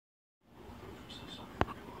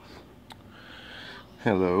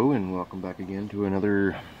Hello and welcome back again to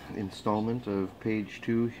another installment of page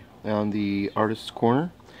 2 on the Artist's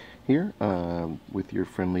Corner here with your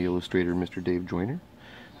friendly illustrator Mr. Dave Joyner.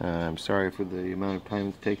 I'm sorry for the amount of time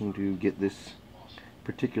it's taking to get this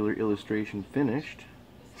particular illustration finished,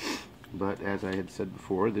 but as I had said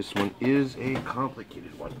before, this one is a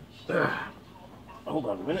complicated one. Hold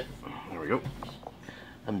on a minute. There we go.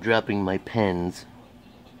 I'm dropping my pens.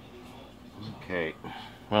 Okay,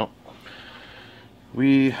 well,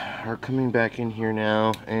 we are coming back in here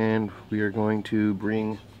now, and we are going to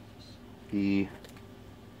bring the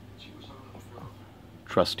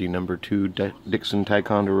trusty number 2 Dixon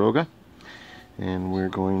Ticonderoga, and we're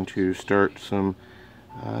going to start some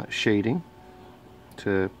shading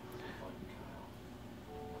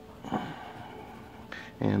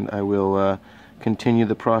and I will continue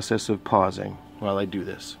the process of pausing while I do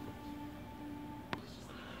this.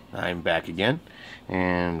 I'm back again,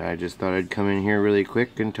 and I just thought I'd come in here really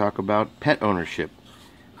quick and talk about pet ownership.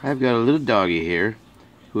 I've got a little doggy here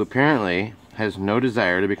who apparently has no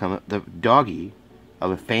desire to become the doggy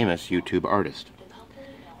of a famous YouTube artist.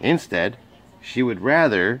 Instead, she would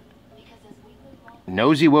rather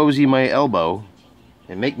nosy-wosy my elbow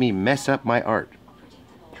and make me mess up my art,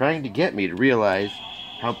 trying to get me to realize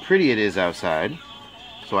how pretty it is outside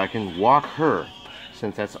so I can walk her,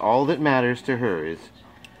 since that's all that matters to her, is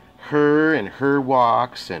her and her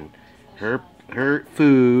walks and her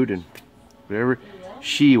food and whatever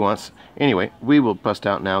she wants. Anyway, we will bust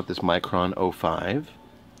out now with this Micron 05,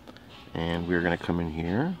 and we're going to come in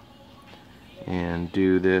here and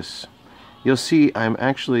do this. You'll see I'm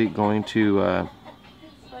actually going to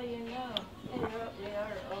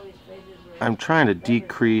I'm trying to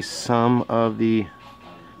decrease some of the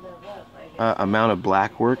amount of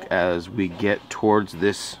black work as we get towards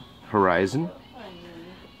this horizon.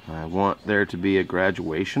 I want there to be a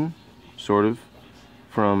graduation, sort of,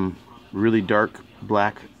 from really dark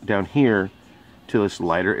black down here to this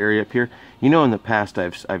lighter area up here. You know, in the past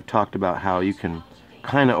I've talked about how you can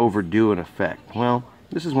kind of overdo an effect. Well,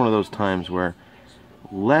 this is one of those times where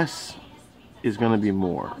less is going to be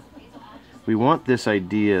more. We want this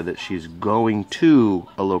idea that she's going to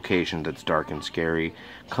a location that's dark and scary,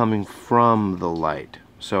 coming from the light.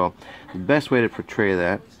 So the best way to portray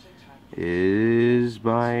that is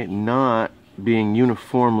by not being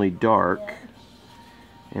uniformly dark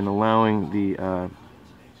and allowing the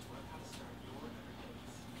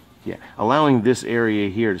allowing this area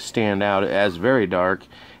here to stand out as very dark,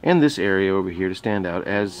 and this area over here to stand out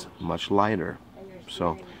as much lighter.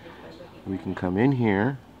 So we can come in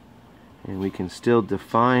here and we can still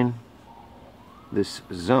define this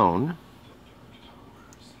zone,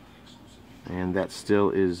 and that still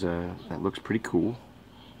is that looks pretty cool.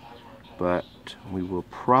 But we will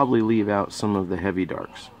probably leave out some of the heavy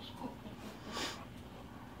darks.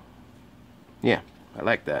 Yeah, I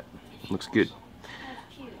like that. Looks good.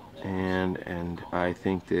 And I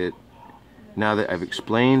think that now that I've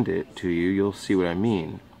explained it to you, you'll see what I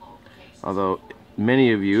mean. Although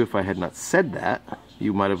many of you, if I had not said that,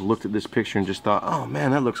 you might have looked at this picture and just thought, "Oh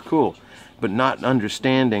man, that looks cool," but not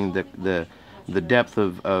understanding the depth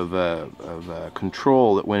of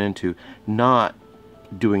control that went into not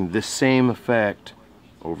doing this same effect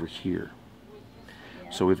over here.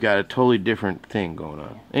 So we've got a totally different thing going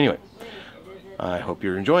on. Anyway, I hope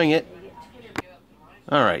you're enjoying it.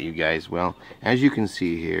 Alright, you guys, well, as you can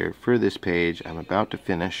see here, for this page, I'm about to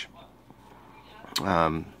finish.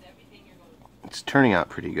 It's turning out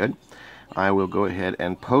pretty good. I will go ahead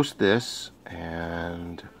and post this,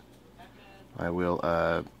 and I will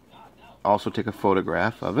also take a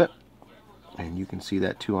photograph of it, and you can see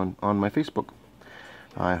that too on my Facebook.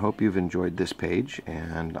 I hope you've enjoyed this page,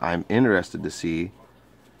 and I'm interested to see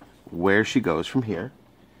where she goes from here.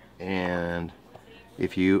 And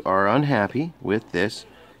if you are unhappy with this,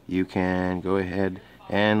 you can go ahead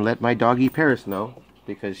and let my doggy Paris know,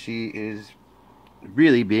 because she is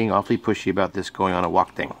really being awfully pushy about this going on a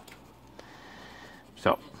walk thing.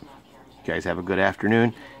 So, you guys have a good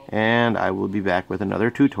afternoon, and I will be back with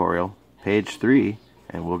another tutorial, page 3,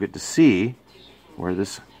 and we'll get to see where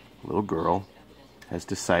this little girl has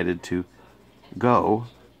decided to go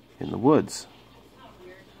in the woods.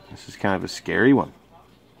 This is kind of a scary one.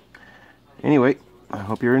 Anyway, I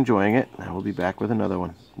hope you're enjoying it. I will be back with another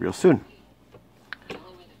one real soon.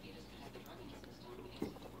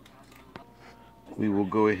 We will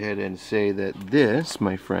go ahead and say that this,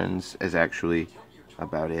 my friends, is actually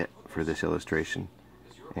about it for this illustration.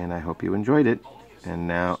 And I hope you enjoyed it. And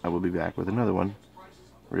now I will be back with another one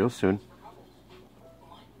real soon.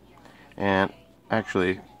 And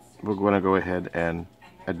actually, we're going to go ahead and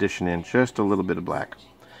addition in just a little bit of black.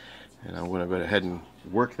 And I'm going to go ahead and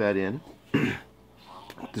work that in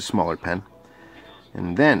with the smaller pen.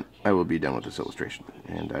 And then I will be done with this illustration.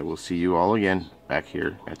 And I will see you all again back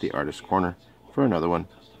here at the Artist Corner for another one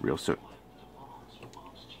real soon.